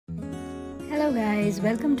Hello guys,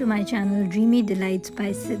 welcome to my channel Dreamy Delights by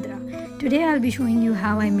Sidra. Today I'll be showing you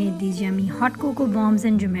how I made these yummy hot cocoa bombs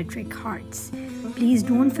and geometric hearts. Please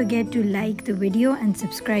don't forget to like the video and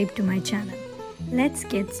subscribe to my channel. Let's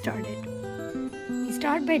get started. We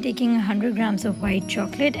start by taking 100 grams of white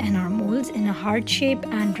chocolate and our molds in a heart shape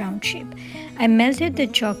and round shape. I melted the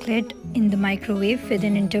chocolate in the microwave with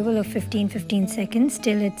an interval of 15 seconds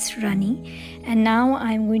till it's runny, and now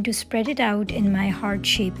I'm going to spread it out in my heart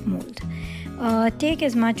shape mold. Take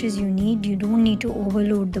as much as you need. You don't need to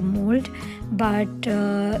overload the mold, but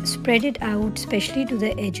spread it out, especially to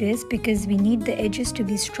the edges, because we need the edges to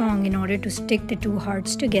be strong in order to stick the two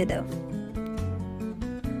hearts together.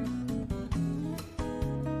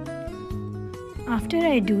 After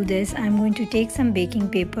I do this, I'm going to take some baking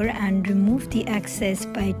paper and remove the excess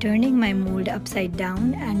by turning my mold upside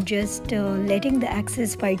down and just letting the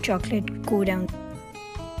excess white chocolate go down.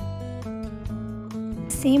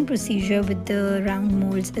 Same procedure with the round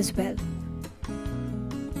molds as well.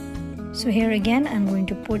 So here again, I'm going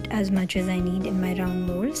to put as much as I need in my round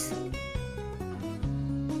molds.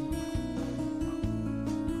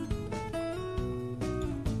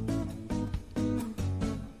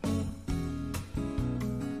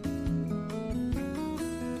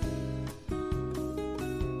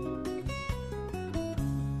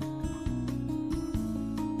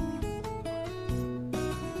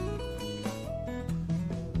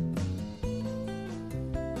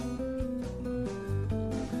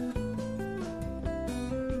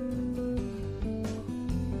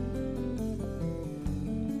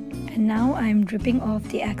 And now I'm dripping off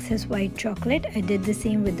the excess white chocolate. I did the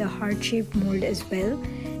same with the heart-shaped mold as well.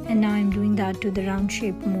 And now I'm doing that to the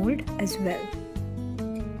round-shaped mold as well.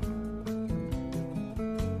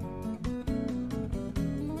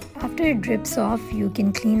 After it drips off, you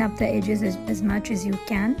can clean up the edges as much as you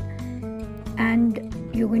can. And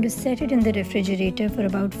you're going to set it in the refrigerator for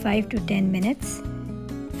about 5 to 10 minutes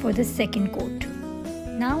for the second coat.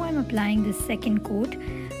 Now I'm applying the second coat.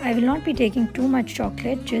 I will not be taking too much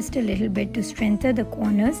chocolate, just a little bit to strengthen the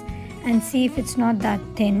corners and see if it's not that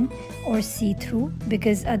thin or see-through,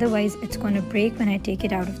 because otherwise it's going to break when I take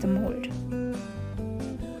it out of the mold.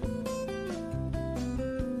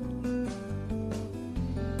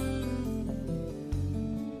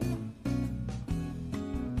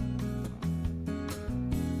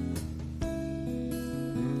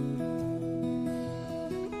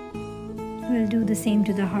 We'll do the same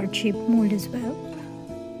to the heart-shaped mold as well.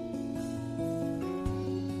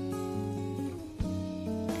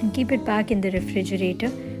 And keep it back in the refrigerator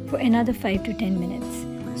for another 5 to 10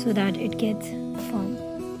 minutes so that it gets firm.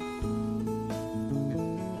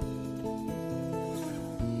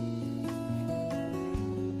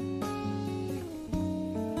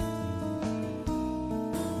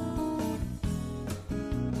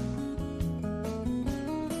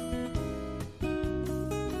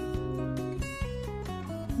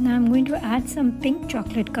 Now I'm going to add some pink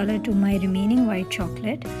chocolate color to my remaining white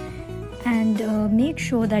chocolate. And make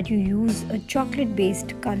sure that you use a chocolate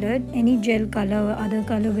based color. Any gel color or other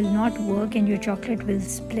color will not work, and your chocolate will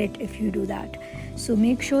split if you do that. So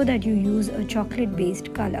make sure that you use a chocolate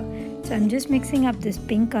based color. So I'm just mixing up this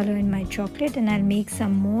pink color in my chocolate, and I'll make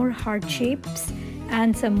some more heart shapes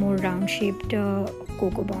and some more round shaped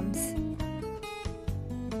cocoa bombs.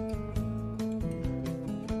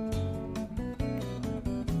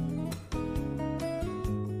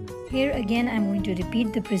 Here again, I'm going to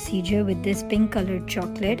repeat the procedure with this pink colored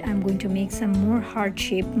chocolate. I'm going to make some more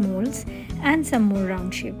heart-shaped molds and some more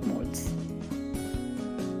round-shaped molds.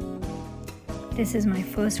 This is my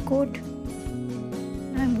first coat.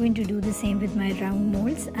 I'm going to do the same with my round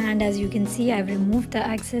molds, and as you can see, I've removed the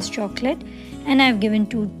excess chocolate and I've given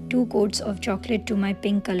two coats of chocolate to my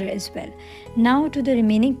pink color as well. Now to the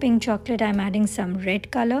remaining pink chocolate, I'm adding some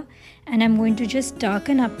red color, and I'm going to just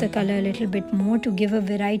darken up the color a little bit more to give a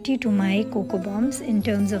variety to my cocoa bombs in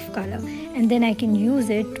terms of color, and then I can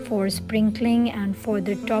use it for sprinkling and for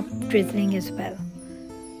the top drizzling as well.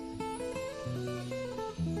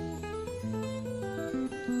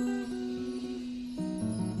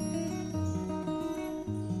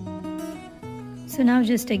 So now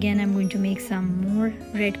just again I'm going to make some more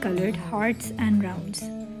red colored hearts and rounds.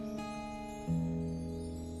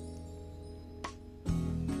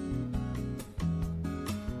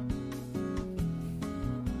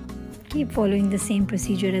 Keep following the same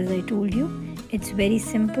procedure as I told you. It's very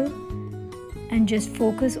simple, and just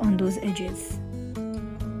focus on those edges.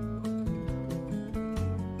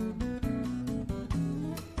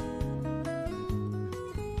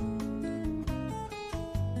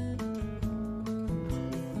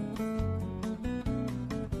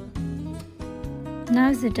 Now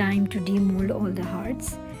as is the time to demold all the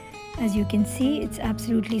hearts. As you can see, it's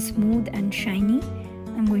absolutely smooth and shiny.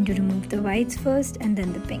 I'm going to remove the whites first and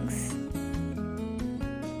then the pinks.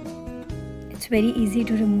 It's very easy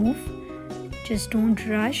to remove. Just don't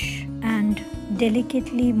rush and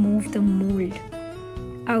delicately move the mold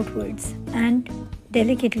outwards and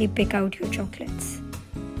delicately pick out your chocolates.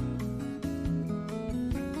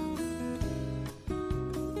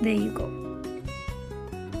 There you go.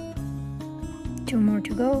 2 more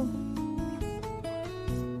to go.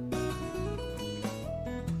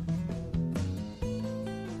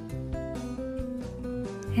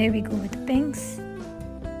 Here we go with the pinks.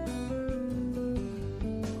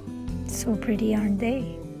 So pretty, aren't they?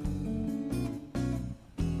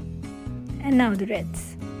 And now the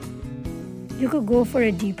reds. You could go for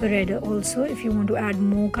a deeper red also. If you want to add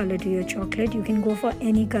more color to your chocolate, you can go for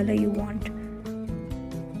any color you want.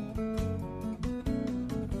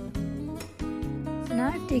 So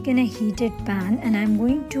now I've taken a heated pan and I'm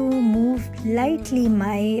going to move lightly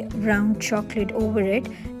my round chocolate over it,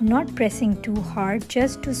 not pressing too hard,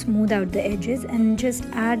 just to smooth out the edges, and just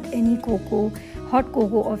add any cocoa, hot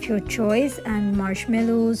cocoa of your choice, and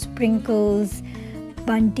marshmallows, sprinkles,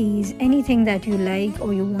 bunties, anything that you like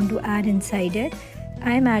or you want to add inside it.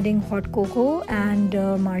 I'm adding hot cocoa and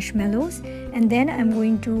marshmallows, and then I'm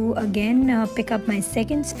going to again pick up my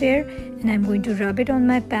second sphere and I'm going to rub it on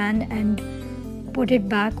my pan and put it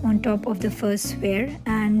back on top of the first sphere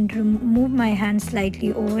and move my hand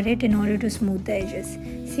slightly over it in order to smooth the edges.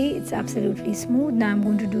 See, it's absolutely smooth. Now I'm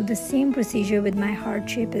going to do the same procedure with my heart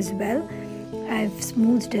shape as well. I've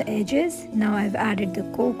smoothed the edges. Now I've added the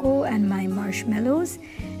cocoa and my marshmallows,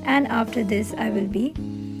 and after this I will be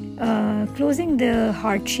closing the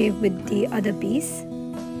heart shape with the other piece.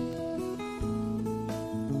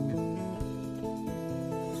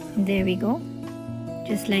 There we go.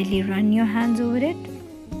 Just lightly run your hands over it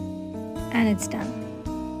and it's done.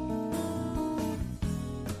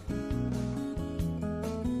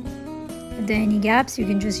 If there are any gaps, you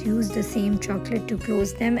can just use the same chocolate to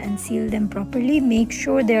close them and seal them properly. Make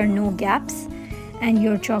sure there are no gaps and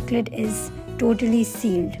your chocolate is totally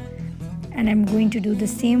sealed. And I'm going to do the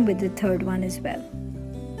same with the third one as well.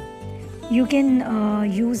 You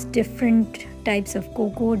can use different types of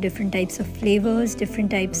cocoa, different types of flavors,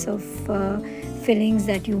 different types of fillings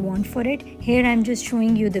that you want for it. Here I'm just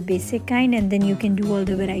showing you the basic kind, and then you can do all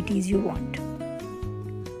the varieties you want.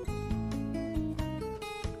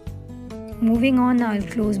 Moving on, now I'll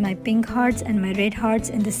close my pink hearts and my red hearts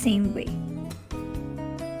in the same way.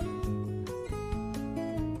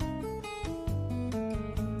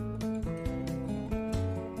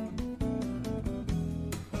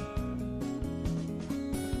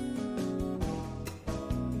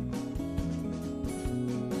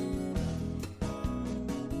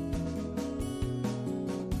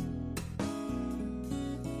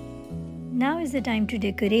 Now is the time to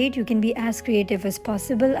decorate. You can be as creative as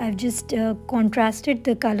possible. I've just contrasted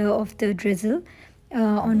the color of the drizzle.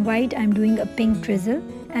 On white, I'm doing a pink drizzle,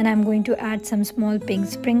 and I'm going to add some small pink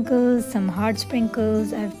sprinkles, some heart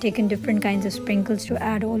sprinkles. I've taken different kinds of sprinkles to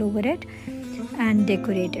add all over it and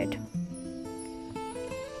decorate it.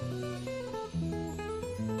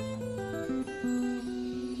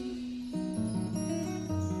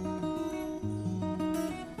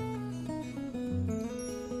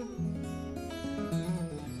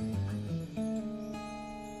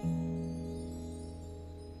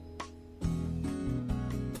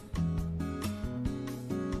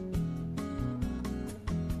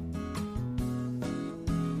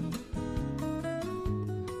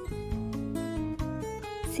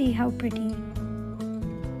 See how pretty.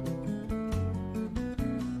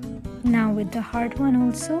 Now with the heart one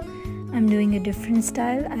also, I'm doing a different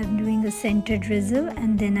style. I'm doing a center drizzle,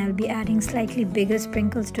 and then I'll be adding slightly bigger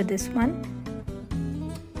sprinkles to this one.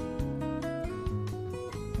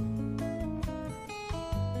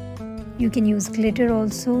 You can use glitter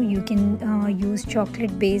also. You can use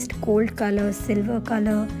chocolate based gold color, silver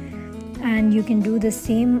color, and you can do the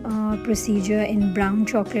same procedure in brown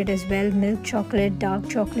chocolate as well, milk chocolate, dark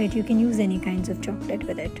chocolate. You can use any kinds of chocolate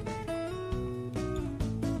with it.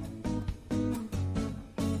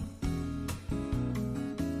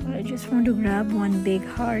 I just want to grab one big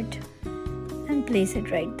heart and place it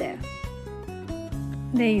right there.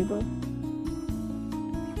 There you go.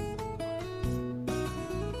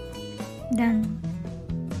 Done.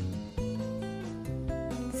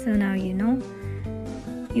 So now you know.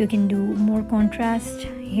 You can do more contrast.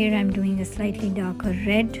 Here I'm doing a slightly darker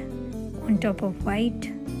red on top of white,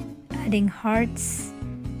 adding hearts.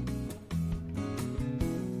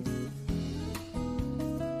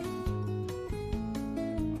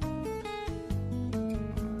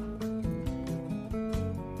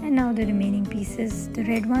 And now the remaining pieces, the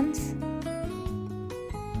red ones.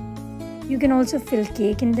 You can also fill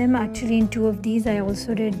cake in them. Actually, in 2 of these I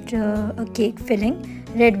also did a cake filling,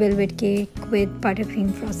 red velvet cake with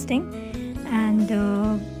buttercream frosting, and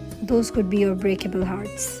those could be your breakable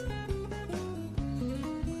hearts.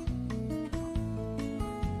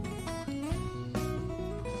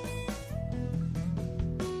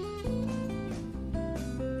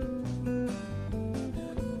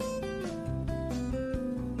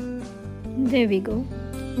 There we go.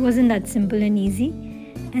 Wasn't that simple and easy?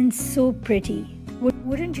 And so pretty.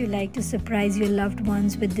 Wouldn't you like to surprise your loved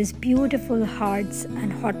ones with these beautiful hearts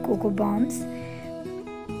and hot cocoa bombs?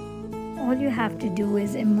 All you have to do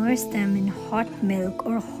is immerse them in hot milk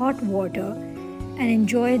or hot water and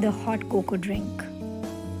enjoy the hot cocoa drink.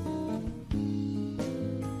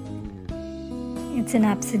 It's an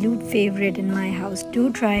absolute favorite in my house.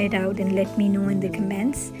 Do try it out and let me know in the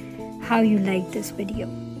comments how you like this video.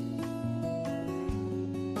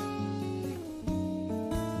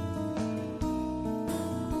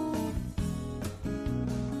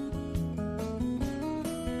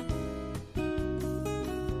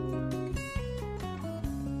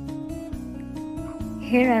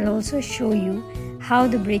 Here I'll also show you how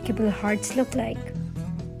the breakable hearts look like.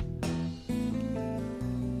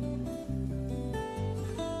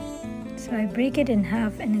 So I break it in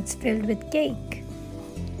half and it's filled with cake.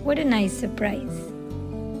 What a nice surprise.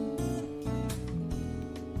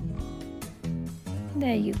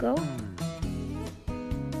 There you go.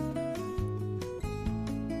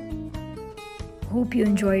 Hope you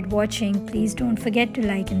enjoyed watching. Please don't forget to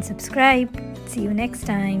like and subscribe. See you next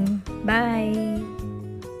time. Bye.